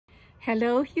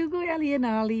Hello, Hugo, Ellie, and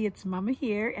Ollie. It's Mama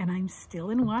here, and I'm still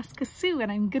in Waskesiu,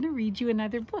 and I'm going to read you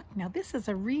another book. Now, this is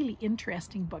a really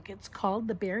interesting book. It's called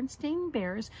The Berenstain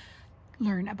Bears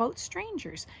Learn About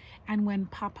Strangers. And when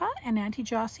Papa and Auntie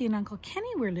Jossie and Uncle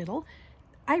Kenny were little,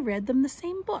 I read them the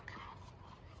same book.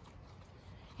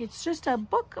 It's just a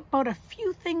book about a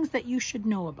few things that you should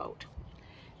know about.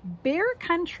 Bear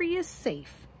country is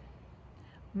safe,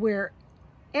 where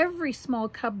every small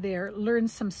cub there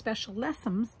learns some special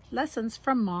lessons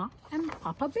from Ma and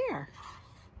Papa Bear.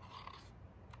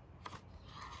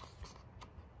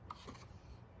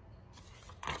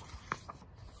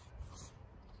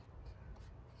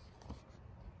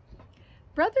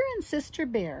 Brother and Sister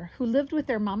Bear, who lived with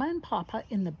their Mama and Papa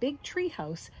in the big tree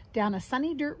house down a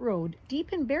sunny dirt road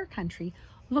deep in bear country,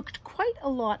 looked quite a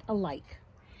lot alike.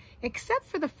 Except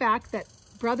for the fact that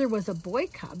Brother was a boy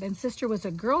cub and Sister was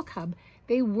a girl cub,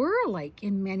 they were alike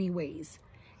in many ways.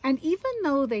 And even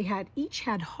though they each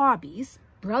had hobbies,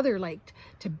 Brother liked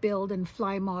to build and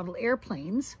fly model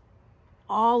airplanes,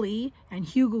 Ollie and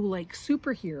Hugo liked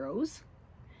superheroes,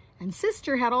 and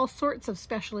Sister had all sorts of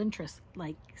special interests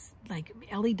like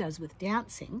Ellie does with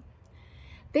dancing.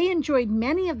 They enjoyed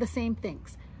many of the same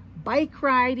things: bike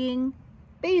riding,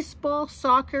 baseball,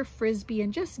 soccer, frisbee,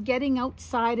 and just getting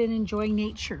outside and enjoying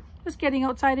nature. Just getting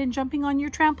outside and jumping on your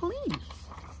trampoline.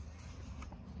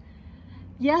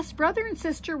 Yes, Brother and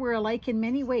Sister were alike in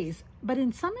many ways, but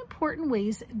in some important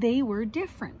ways, they were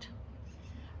different.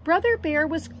 Brother Bear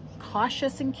was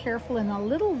cautious and careful and a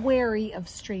little wary of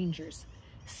strangers.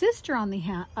 Sister, on the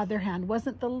other hand,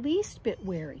 wasn't the least bit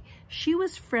wary. She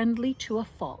was friendly to a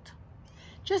fault.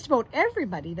 Just about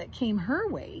everybody that came her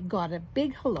way got a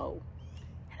big hello.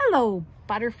 Hello,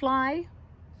 butterfly.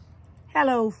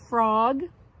 Hello, frog.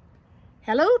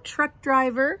 Hello, truck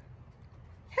driver.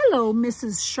 Hello,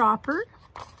 Mrs. Shopper.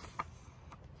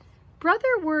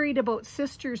 Brother worried about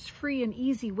Sister's free and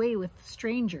easy way with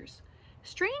strangers.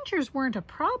 Strangers weren't a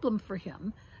problem for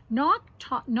him. Not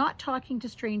talking to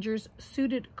strangers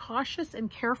suited cautious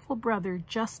and careful Brother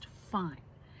just fine.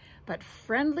 But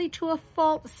friendly to a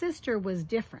fault Sister was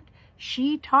different.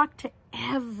 She talked to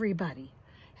everybody.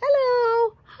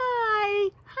 Hello,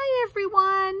 hi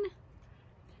everyone.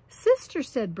 Sister,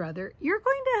 said Brother, you're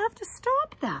going to have to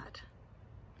stop that.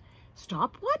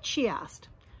 Stop what? She asked.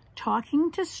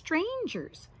 Talking to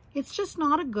strangers. It's just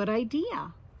not a good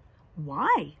idea.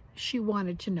 Why? She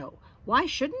wanted to know. Why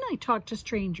shouldn't I talk to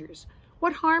strangers?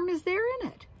 What harm is there in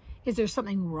it? Is there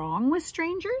something wrong with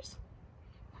strangers?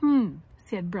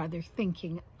 Said Brother,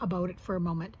 thinking about it for a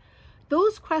moment.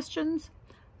 Those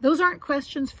aren't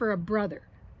questions for a brother.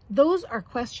 Those are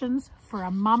questions for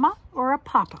a mama or a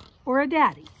papa or a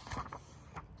daddy.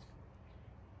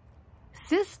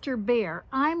 Sister Bear,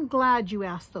 I'm glad you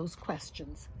asked those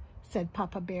questions, said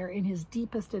Papa Bear in his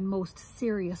deepest and most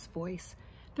serious voice.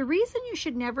 The reason you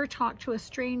should never talk to a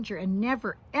stranger and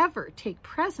never, ever take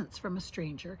presents from a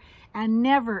stranger and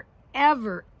never,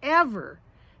 ever, ever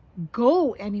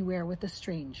go anywhere with a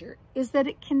stranger is that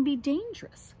it can be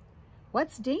dangerous.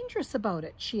 What's dangerous about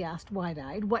it? She asked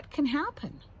wide-eyed. What can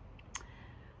happen?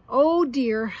 Oh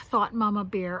dear, thought Mama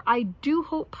Bear, I do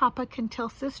hope Papa can tell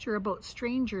Sister about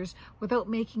strangers without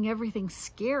making everything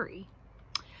scary.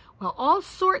 Well, all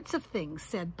sorts of things,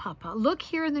 said Papa. Look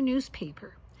here in the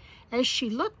newspaper. As she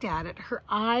looked at it, her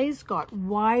eyes got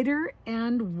wider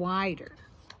and wider.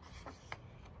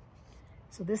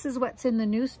 So this is what's in the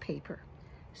newspaper.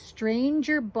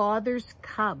 Stranger bothers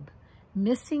cub.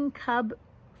 Missing cub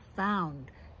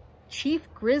found. Chief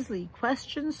Grizzly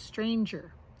questions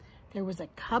stranger. There was a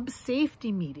cub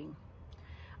safety meeting.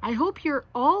 I hope you're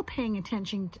all paying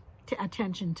attention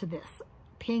to this.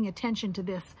 Paying attention to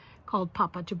this, called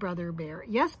Papa to Brother Bear.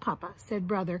 Yes, Papa, said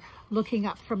Brother, looking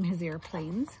up from his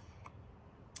airplanes.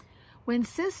 When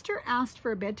Sister asked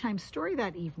for a bedtime story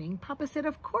that evening, Papa said,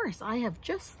 of course, I have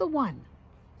just the one.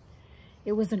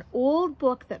 It was an old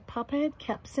book that Papa had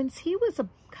kept since he was a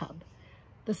cub.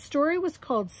 The story was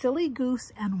called Silly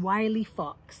Goose and Wily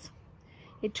Fox.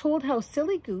 It told how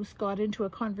Silly Goose got into a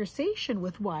conversation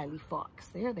with Wily Fox.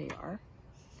 There they are.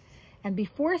 And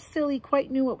before Silly quite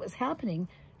knew what was happening,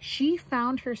 she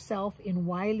found herself in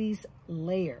Wily's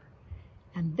lair.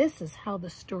 And this is how the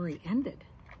story ended.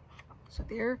 So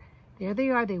there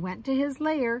they are. They went to his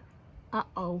lair.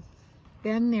 Uh-oh.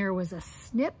 Then there was a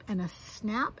snip and a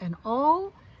snap, and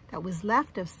all that was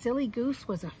left of Silly Goose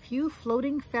was a few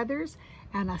floating feathers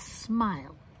and a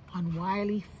smile on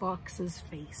Wily Fox's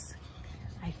face.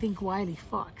 I think Wily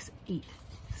Fox ate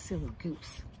Silly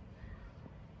Goose.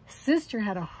 Sister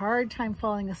had a hard time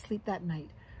falling asleep that night.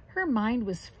 Her mind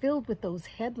was filled with those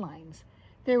headlines.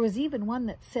 There was even one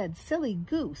that said, "Silly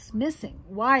goose, missing,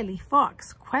 wily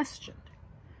fox, questioned."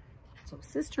 So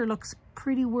sister looks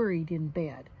pretty worried in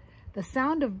bed. The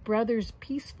sound of brother's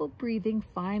peaceful breathing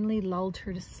finally lulled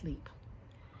her to sleep.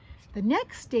 The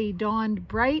next day dawned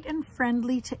bright and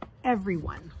friendly to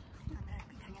everyone. I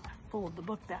think I'm going to fold the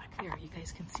book back there. You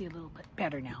guys can see a little bit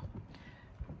better now.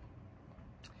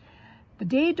 The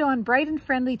day dawned bright and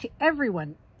friendly to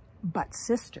everyone but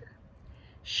sister.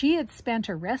 She had spent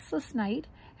a restless night,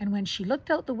 and when she looked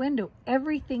out the window,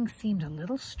 everything seemed a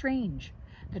little strange.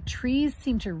 The trees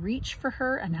seemed to reach for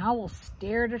her, an owl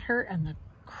stared at her, and the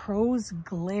crows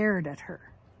glared at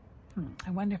her.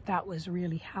 I wonder if that was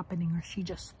really happening or she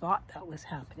just thought that was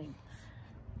happening.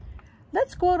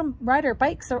 "Let's go out and ride our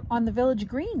bikes on the village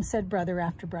green," said brother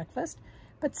after breakfast,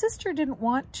 but sister didn't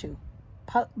want to.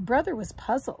 Brother was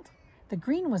puzzled. The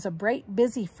green was a bright,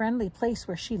 busy, friendly place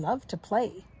where she loved to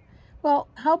play. Well,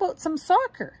 how about some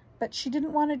soccer? But she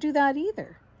didn't want to do that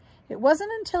either. It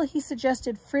wasn't until he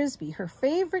suggested frisbee, her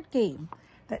favorite game,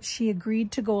 that she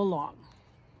agreed to go along.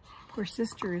 Poor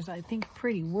sister is, I think,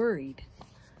 pretty worried.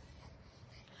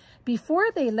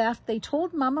 Before they left, they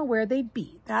told Mama where they'd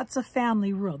be. That's a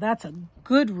family rule. That's a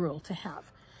good rule to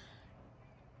have,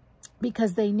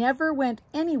 because they never went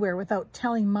anywhere without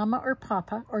telling Mama or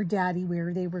Papa or Daddy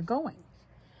where they were going.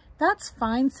 "That's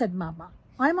fine," said Mama.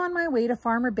 "I'm on my way to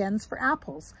Farmer Ben's for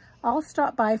apples. I'll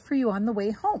stop by for you on the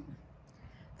way home."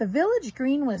 The village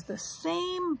green was the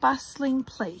same bustling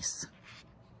place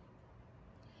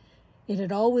it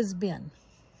had always been.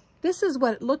 This is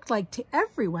what it looked like to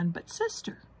everyone but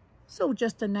sister. So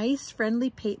just a nice, friendly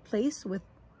place with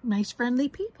nice, friendly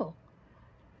people.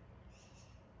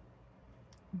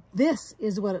 This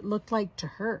is what it looked like to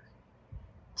her.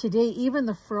 Today, even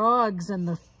the frogs and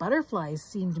the butterflies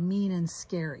seemed mean and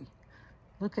scary.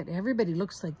 Look at everybody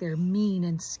looks like they're mean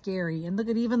and scary. And look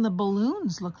at even the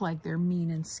balloons look like they're mean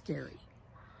and scary.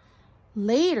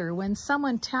 Later, when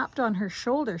someone tapped on her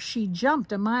shoulder, she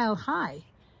jumped a mile high,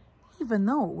 even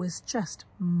though it was just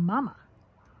Mama.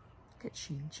 Look at,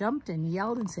 she jumped and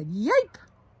yelled and said, "Yipe!"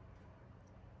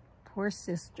 Poor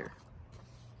sister.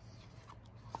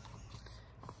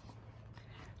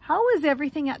 "How is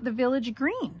everything at the village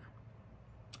green?"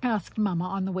 asked Mama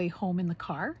on the way home in the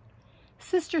car.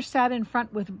 Sister sat in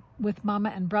front with Mama,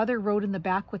 and brother rode in the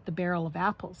back with the barrel of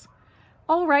apples.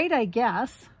 "All right, I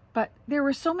guess, but there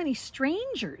were so many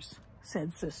strangers,"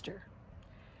 said sister.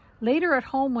 Later at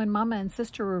home, when Mama and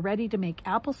sister were ready to make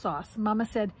applesauce, Mama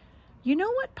said, "You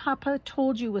know what Papa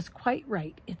told you was quite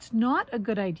right. It's not a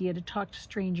good idea to talk to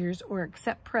strangers or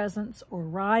accept presents or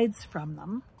rides from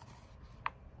them.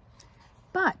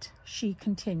 But," she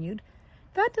continued,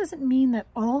 "that doesn't mean that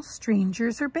all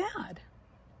strangers are bad.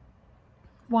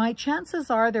 Why, chances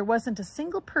are there wasn't a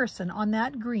single person on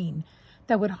that green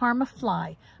that would harm a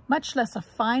fly, much less a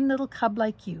fine little cub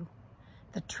like you.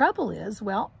 The trouble is,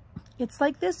 well, it's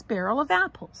like this barrel of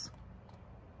apples.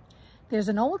 There's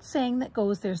an old saying that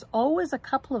goes, there's always a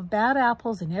couple of bad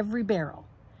apples in every barrel.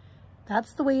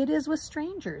 That's the way it is with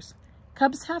strangers.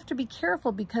 Cubs have to be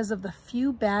careful because of the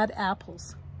few bad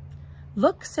apples.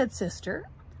 Look," said sister,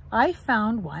 "I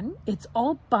found one. It's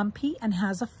all bumpy and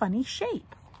has a funny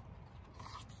shape."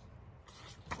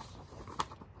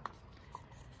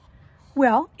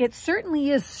 "Well, it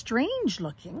certainly is strange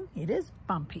looking. It is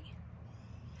bumpy,"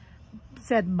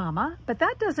 said Mama, "but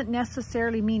that doesn't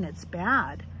necessarily mean it's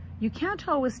bad. You can't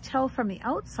always tell from the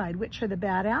outside which are the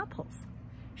bad apples."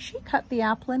 She cut the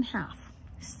apple in half.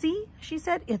 "See," she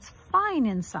said, "it's fine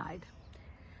inside.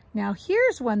 Now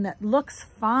here's one that looks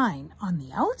fine on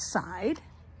the outside,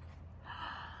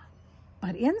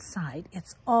 but inside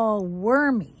it's all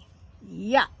wormy.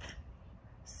 Yuck,"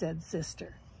 said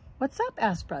sister. "What's up?"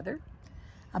 asked brother.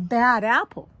 "A bad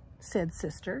apple," said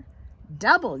sister.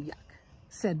 "Double yuck,"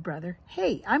 said brother.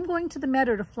 "Hey, I'm going to the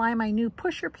meadow to fly my new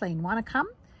pusher plane. Want to come?"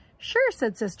 "Sure,"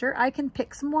 said sister. "I can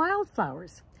pick some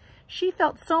wildflowers." She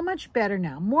felt so much better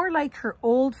now, more like her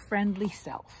old friendly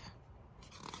self.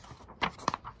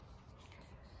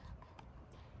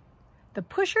 The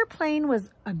pusher plane was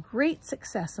a great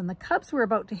success, and the cubs were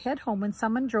about to head home when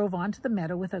someone drove onto the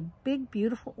meadow with a big,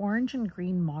 beautiful orange and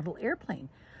green model airplane.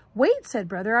 "Wait," said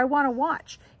brother, "I want to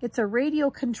watch. It's a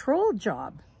radio-controlled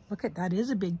job." Look at that, is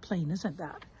a big plane, isn't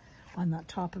that? On the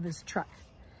top of his truck.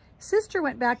 Sister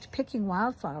went back to picking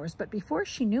wildflowers, but before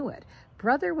she knew it,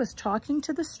 brother was talking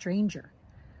to the stranger.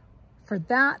 For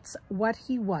that's what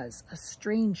he was, a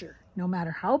stranger, no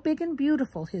matter how big and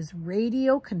beautiful his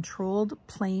radio-controlled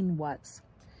plane was.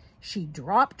 She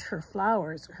dropped her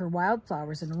flowers, her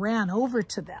wildflowers, and ran over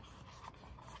to them.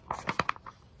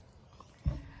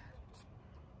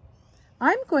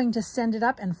 I'm going to send it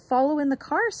up and follow in the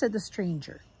car, said the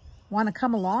stranger. Want to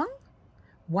come along?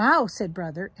 Wow, said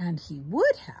Brother, and he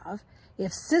would have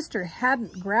if Sister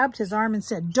hadn't grabbed his arm and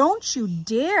said, don't you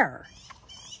dare.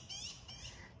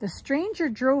 The stranger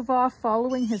drove off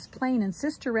following his plane, and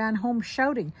Sister ran home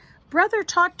shouting, Brother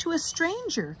talked to a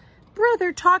stranger.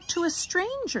 Brother talked to a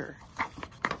stranger.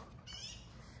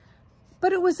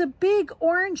 But it was a big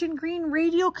orange and green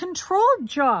radio-controlled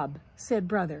job, said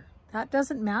Brother. That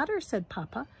doesn't matter, said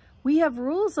Papa. We have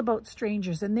rules about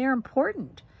strangers, and they're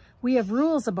important. We have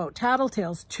rules about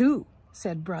tattletales, too,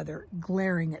 said Brother,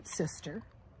 glaring at Sister.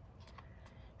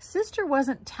 Sister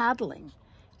wasn't tattling.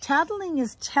 Tattling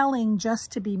is telling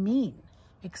just to be mean,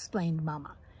 explained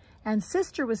Mama. And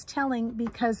Sister was telling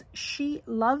because she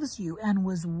loves you and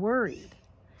was worried.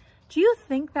 Do you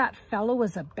think that fellow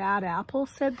was a bad apple,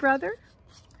 said Brother.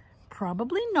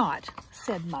 Probably not,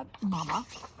 said Mama.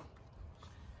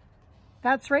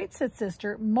 That's right, said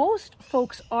Sister. Most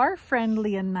folks are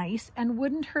friendly and nice and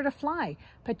wouldn't hurt a fly,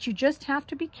 but you just have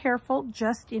to be careful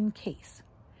just in case.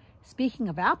 Speaking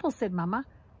of apples, said Mama,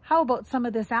 how about some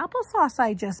of this applesauce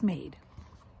I just made?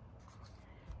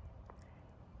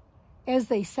 As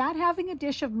they sat having a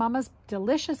dish of Mama's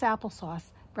delicious applesauce,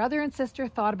 Brother and Sister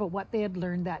thought about what they had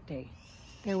learned that day.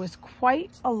 There was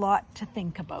quite a lot to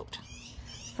think about.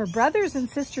 For Brothers and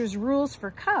Sisters' rules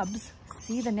for cubs,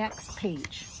 see the next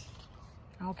page.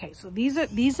 Okay, so these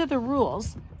are the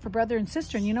rules for Brother and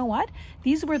Sister. And you know what?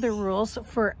 These were the rules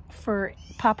for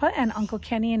Papa and Uncle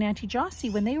Kenny and Auntie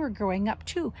Jossie when they were growing up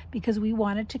too, because we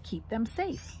wanted to keep them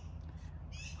safe.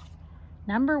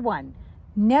 Number 1,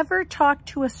 never talk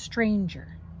to a stranger.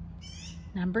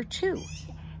 Number 2,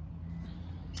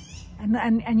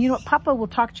 and you know what? Papa will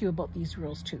talk to you about these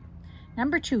rules too.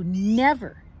 Number 2,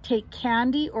 never take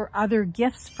candy or other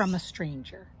gifts from a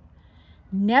stranger.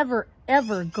 Never,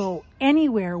 ever go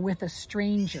anywhere with a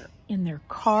stranger in their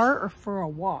car or for a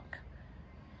walk.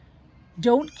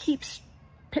 Don't keep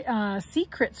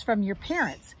secrets from your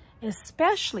parents,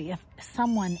 especially if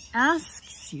someone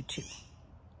asks you to.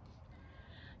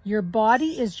 Your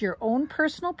body is your own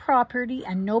personal property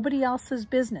and nobody else's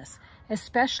business,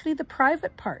 especially the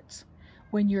private parts.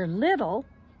 When you're little,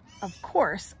 of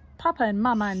course, Papa and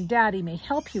Mama and Daddy may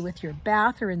help you with your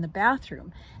bath or in the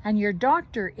bathroom, and your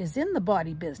doctor is in the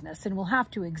body business and will have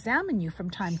to examine you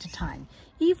from time to time,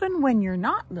 even when you're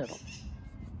not little.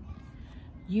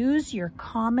 Use your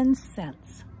common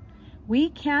sense. We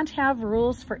can't have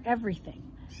rules for everything.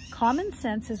 Common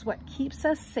sense is what keeps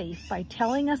us safe by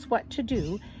telling us what to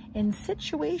do in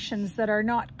situations that are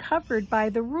not covered by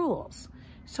the rules.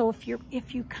 So if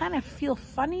you kind of feel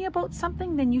funny about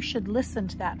something, then you should listen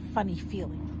to that funny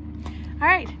feeling. All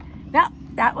right,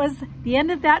 that was the end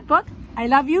of that book. I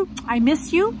love you, I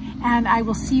miss you, and I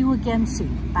will see you again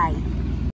soon. Bye.